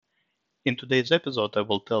In today's episode, I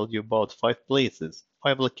will tell you about 5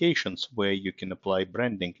 locations where you can apply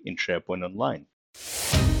branding in SharePoint Online.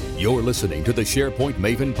 You're listening to the SharePoint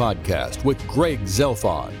Maven podcast with Greg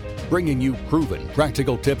Zelfond, bringing you proven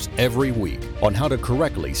practical tips every week on how to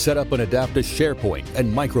correctly set up and adapt to SharePoint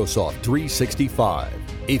and Microsoft 365.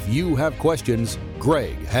 If you have questions,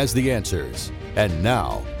 Greg has the answers. And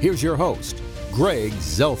now, here's your host, Greg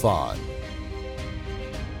Zelfond.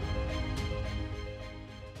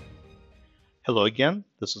 Hello again,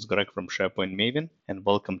 this is Greg from SharePoint Maven, and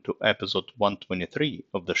welcome to episode 123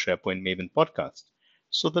 of the SharePoint Maven podcast.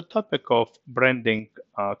 So the topic of branding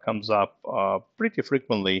comes up pretty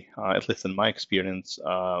frequently, at least in my experience,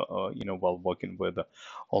 while working with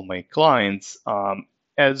all my clients,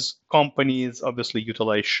 as companies obviously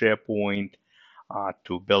utilize SharePoint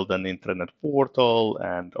to build an internet portal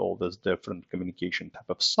and all these different communication type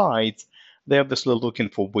of sites. They're obviously looking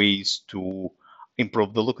for ways to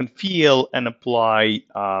improve the look and feel and apply,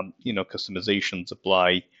 customizations,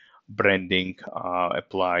 apply branding,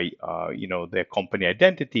 apply, their company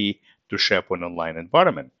identity to SharePoint Online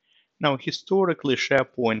environment. Now, historically,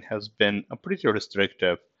 SharePoint has been pretty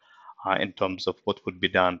restrictive in terms of what would be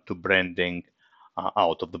done to branding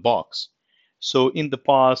out of the box. So in the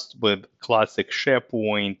past, with classic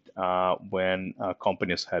SharePoint, when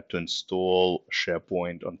companies had to install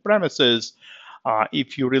SharePoint on premises,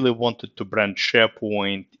 if you really wanted to brand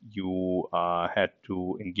SharePoint, you had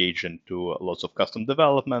to engage into lots of custom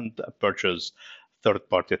development, purchase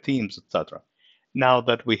third-party themes, etc. Now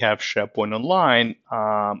that we have SharePoint Online,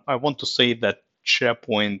 I want to say that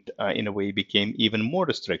SharePoint, in a way, became even more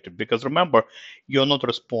restrictive because remember, you're not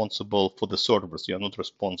responsible for the servers, you're not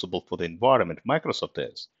responsible for the environment. Microsoft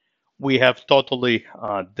is. We have totally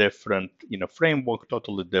different, framework,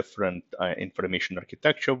 totally different information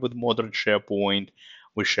architecture with modern SharePoint,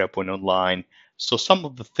 with SharePoint Online. So some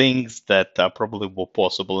of the things that probably were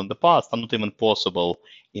possible in the past are not even possible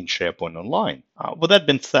in SharePoint Online. With that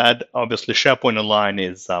being said, obviously SharePoint Online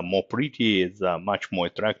is more pretty, is much more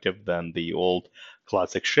attractive than the old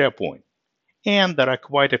classic SharePoint. And there are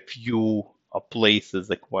quite a few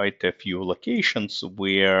places, quite a few locations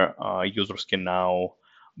where users can now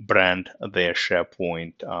brand their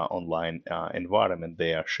SharePoint online environment,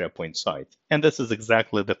 their SharePoint site. And this is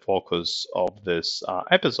exactly the focus of this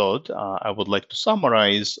episode. I would like to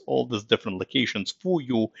summarize all these different locations for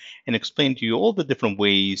you and explain to you all the different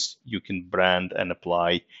ways you can brand and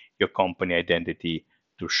apply your company identity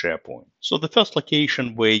to SharePoint. So the first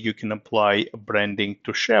location where you can apply branding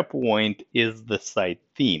to SharePoint is the site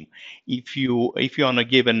theme. If you're on a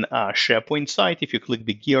given SharePoint site, if you click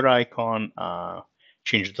the gear icon,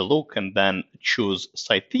 change the look, and then choose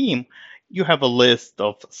site theme, you have a list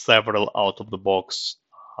of several out-of-the-box,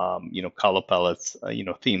 color palettes,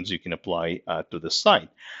 themes you can apply to the site.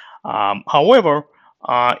 However,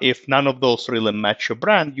 if none of those really match your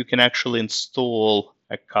brand, you can actually install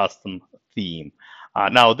a custom theme.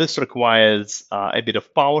 Now, this requires a bit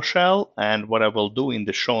of PowerShell, and what I will do in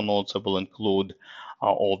the show notes, I will include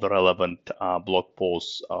all the relevant blog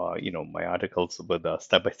posts, my articles with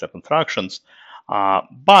step-by-step instructions.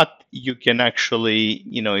 But you can actually,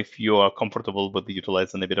 if you are comfortable with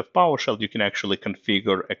utilizing a bit of PowerShell, you can actually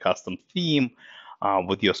configure a custom theme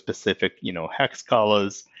with your specific, hex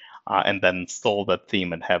colors, and then install that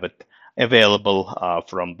theme and have it available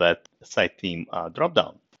from that site theme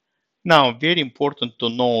dropdown. Now, very important to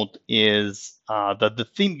note is that the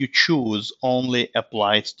theme you choose only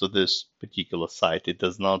applies to this particular site. It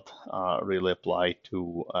does not really apply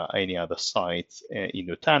to any other sites in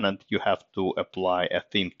your tenant. You have to apply a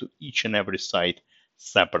theme to each and every site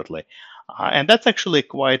separately. And that's actually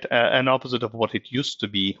quite an opposite of what it used to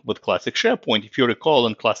be with Classic SharePoint. If you recall,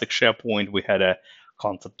 in Classic SharePoint, we had a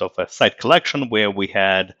concept of a site collection where we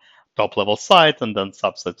had top-level sites and then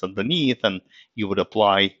subsets underneath, and you would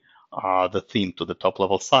apply the theme to the top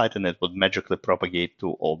level site and it would magically propagate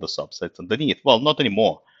to all the subsites underneath. Well, not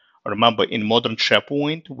anymore. Remember, in modern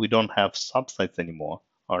SharePoint, we don't have subsites anymore.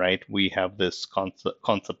 All right, we have this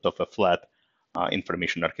concept of a flat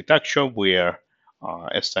information architecture where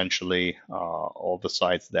essentially all the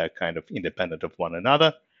sites, they're kind of independent of one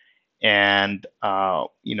another. And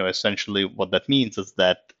essentially what that means is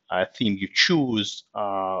that a theme you choose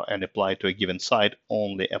and apply to a given site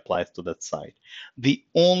only applies to that site. The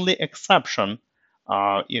only exception,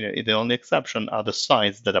 are the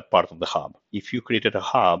sites that are part of the hub. If you created a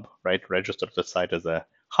hub, right, registered the site as a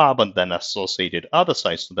hub and then associated other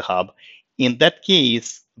sites to the hub, in that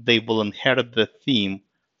case, they will inherit the theme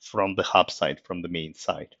from the hub site, from the main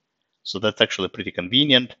site. So that's actually pretty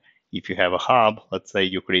convenient. If you have a hub, let's say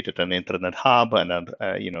you created an internet hub and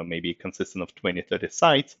maybe consisting of 20, 30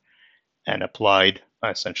 sites, and applied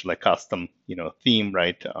essentially a custom, theme,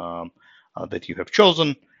 right, that you have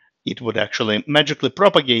chosen, it would actually magically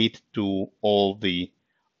propagate to all the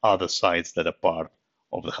other sites that are part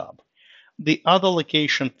of the hub. The other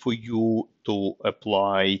location for you to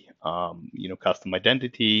apply, custom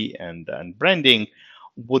identity and branding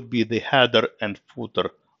would be the header and footer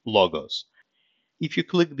logos. If you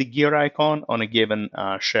click the gear icon on a given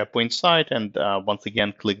SharePoint site and once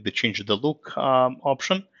again click the change the look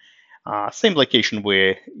option, same location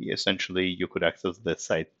where essentially you could access the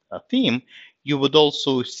site theme, you would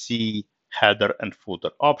also see header and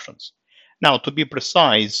footer options. Now, to be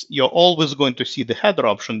precise, you're always going to see the header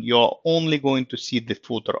option. You're only going to see the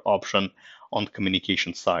footer option on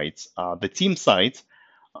communication sites. The team sites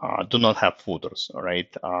do not have footers, all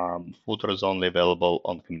right? Footer is only available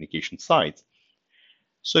on communication sites.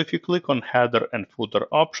 So if you click on header and footer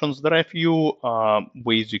options, there are a few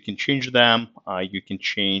ways you can change them. You can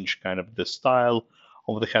change kind of the style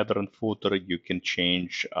of the header and footer. You can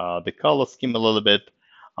change the color scheme a little bit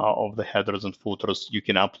of the headers and footers. You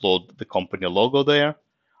can upload the company logo there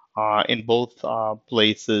in both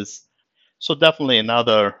places. So definitely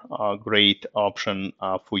another great option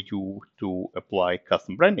for you to apply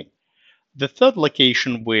custom branding. The third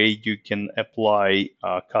location where you can apply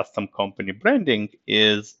custom company branding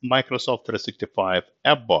is Microsoft 365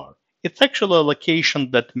 App Bar. It's actually a location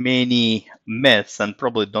that many miss and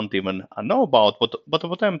probably don't even know about. But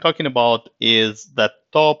what I'm talking about is that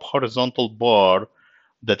top horizontal bar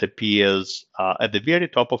that appears at the very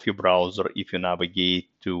top of your browser if you navigate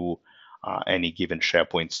to any given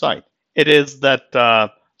SharePoint site. It is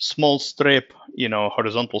that small strip,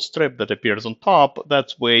 horizontal strip that appears on top.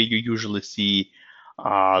 That's where you usually see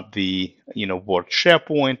the, word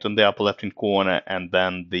SharePoint in the upper left-hand corner, and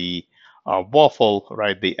then the waffle,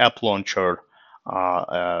 right, the app launcher,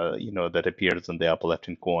 that appears in the upper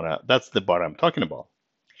left-hand corner. That's the bar I'm talking about.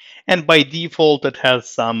 And by default, it has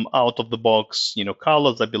some out-of-the-box,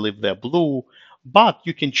 colors. I believe they're blue, but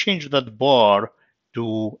you can change that bar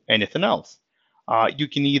to anything else. You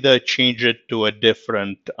can either change it to a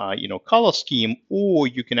different, color scheme, or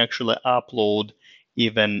you can actually upload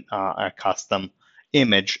even a custom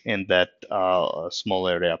image in that small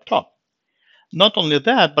area up top. Not only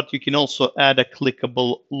that, but you can also add a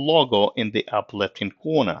clickable logo in the upper left-hand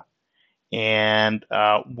corner. And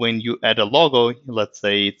when you add a logo, let's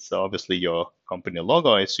say it's obviously your company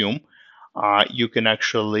logo, I assume, you can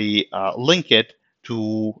actually link it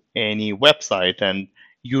to any website, and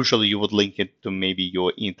usually you would link it to maybe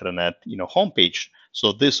your intranet, homepage.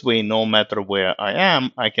 So this way, no matter where I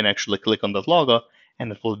am, I can actually click on that logo,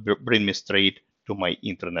 and it will bring me straight to my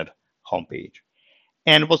intranet homepage.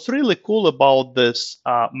 And what's really cool about this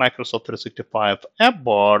Microsoft 365 App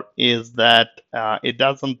Bar is that it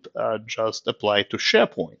doesn't just apply to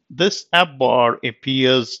SharePoint. This App Bar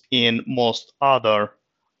appears in most other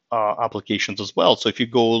applications as well. So if you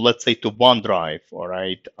go, let's say, to OneDrive, all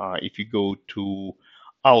right, if you go to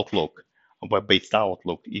Outlook, web-based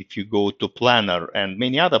Outlook, if you go to Planner and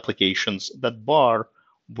many other applications, that bar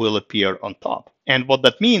will appear on top. And what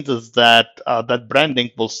that means is that that branding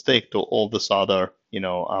will stick to all these other,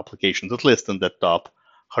 applications, at least in the top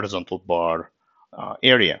horizontal bar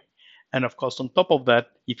area. And of course, on top of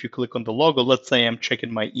that, if you click on the logo, let's say I'm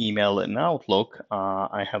checking my email in Outlook,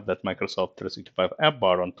 I have that Microsoft 365 app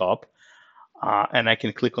bar on top, and I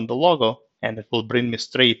can click on the logo, and it will bring me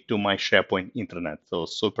straight to my SharePoint intranet. So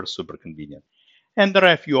super, super convenient. And there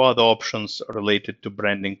are a few other options related to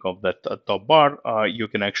branding of that top bar. You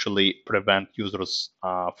can actually prevent users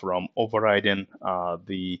from overriding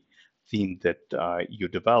the theme that you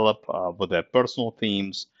develop with their personal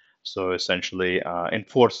themes. So essentially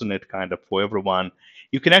enforcing it kind of for everyone.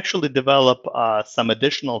 You can actually develop some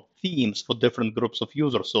additional themes for different groups of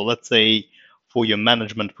users. So let's say for your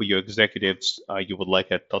management, for your executives, you would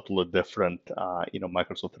like a totally different,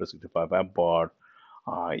 Microsoft 365 app bar.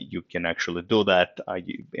 You can actually do that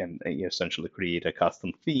and essentially create a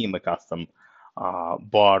custom theme, a custom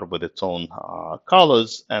bar with its own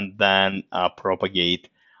colors, and then propagate,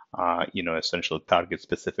 essentially target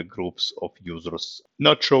specific groups of users.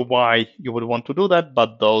 Not sure why you would want to do that,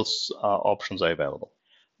 but those options are available.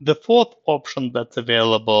 The fourth option that's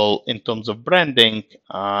available in terms of branding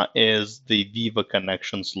is the Viva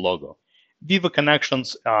Connections logo. Viva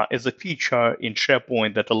Connections is a feature in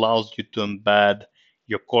SharePoint that allows you to embed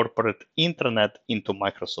your corporate intranet into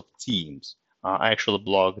Microsoft Teams. I actually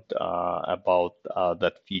blogged about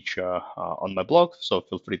that feature on my blog, so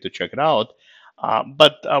feel free to check it out.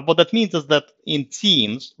 But what that means is that in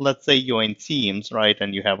Teams, let's say you're in Teams, right,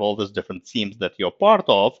 and you have all these different teams that you're part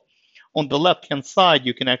of, On the left-hand side,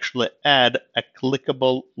 you can actually add a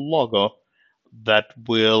clickable logo that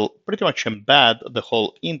will pretty much embed the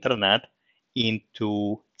whole intranet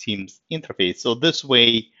into Teams interface. So this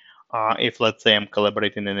way, if let's say I'm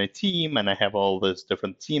collaborating in a team and I have all these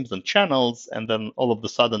different teams and channels, and then all of a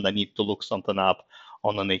sudden I need to look something up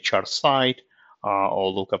on an HR site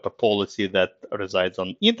or look up a policy that resides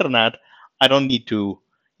on intranet, I don't need to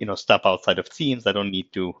step outside of Teams. I don't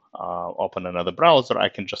need to open another browser. I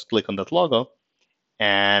can just click on that logo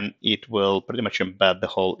and it will pretty much embed the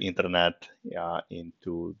whole intranet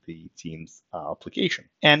into the Teams application.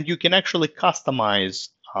 And you can actually customize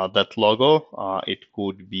that logo. It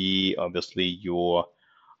could be obviously your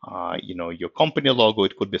company logo.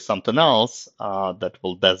 It could be something else that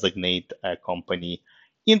will designate a company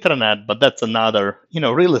intranet, but that's another,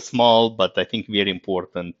 really small, but I think very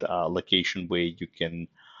important location where you can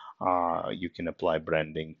apply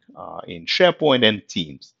branding in SharePoint and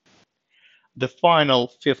Teams. The final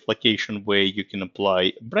fifth location where you can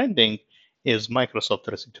apply branding is Microsoft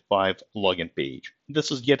 365 login page.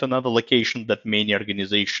 This is yet another location that many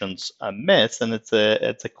organizations miss, and it's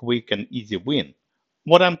a quick and easy win.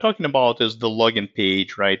 What I'm talking about is the login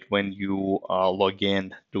page, right? When you log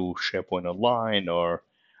in to SharePoint Online or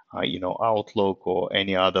Outlook or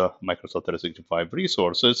any other Microsoft 365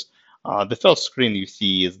 resources, the first screen you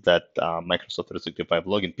see is that Microsoft 365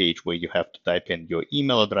 login page where you have to type in your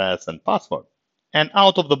email address and password. And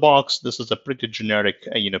out of the box, this is a pretty generic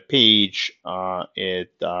page.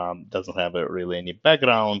 It doesn't have really any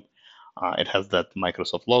background. It has that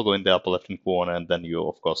Microsoft logo in the upper left-hand corner, and then you,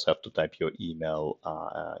 of course, have to type your email,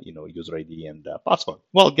 user ID and password.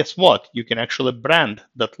 Well, guess what? You can actually brand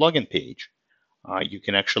that login page. You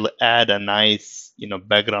can actually add a nice,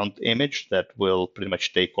 background image that will pretty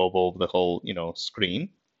much take over the whole, screen.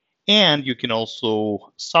 And you can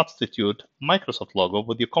also substitute Microsoft logo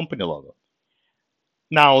with your company logo.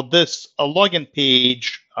 Now, this login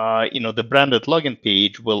page, the branded login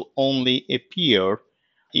page will only appear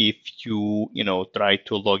if you, try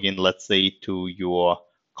to log in, let's say, to your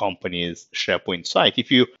company's SharePoint site.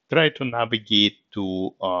 If you try to navigate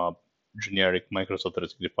to generic Microsoft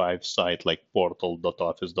 365 site like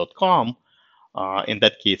portal.office.com, in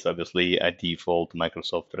that case, obviously, a default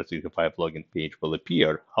Microsoft 365 login page will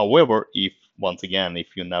appear. However, if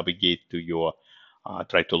you navigate to your,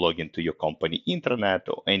 try to log into your company intranet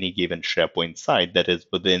or any given SharePoint site that is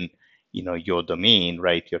within, your domain,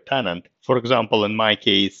 right, your tenant. For example, in my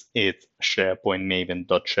case, it's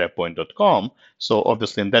sharepointmaven.sharepoint.com. So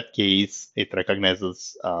obviously, in that case, it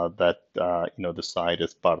recognizes that the site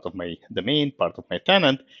is part of my domain, part of my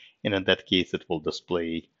tenant, and in that case, it will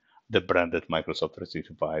display the branded Microsoft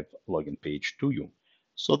 365 login page to you.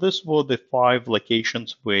 So these were the 5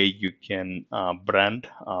 locations where you can brand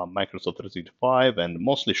Microsoft 365 and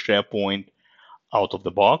mostly SharePoint out of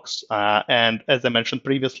the box. And as I mentioned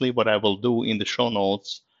previously, what I will do in the show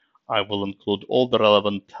notes, I will include all the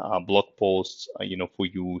relevant blog posts, for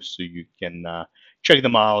you, so you can check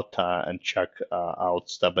them out and check out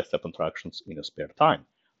step-by-step instructions in your spare time.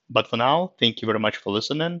 But for now, thank you very much for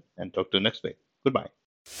listening, and talk to you next week. Goodbye.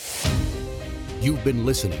 You've been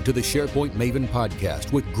listening to the SharePoint Maven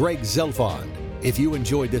podcast with Greg Zelfond. If you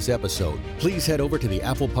enjoyed this episode, please head over to the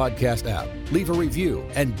Apple Podcast app, leave a review,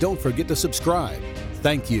 and don't forget to subscribe.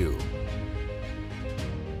 Thank you.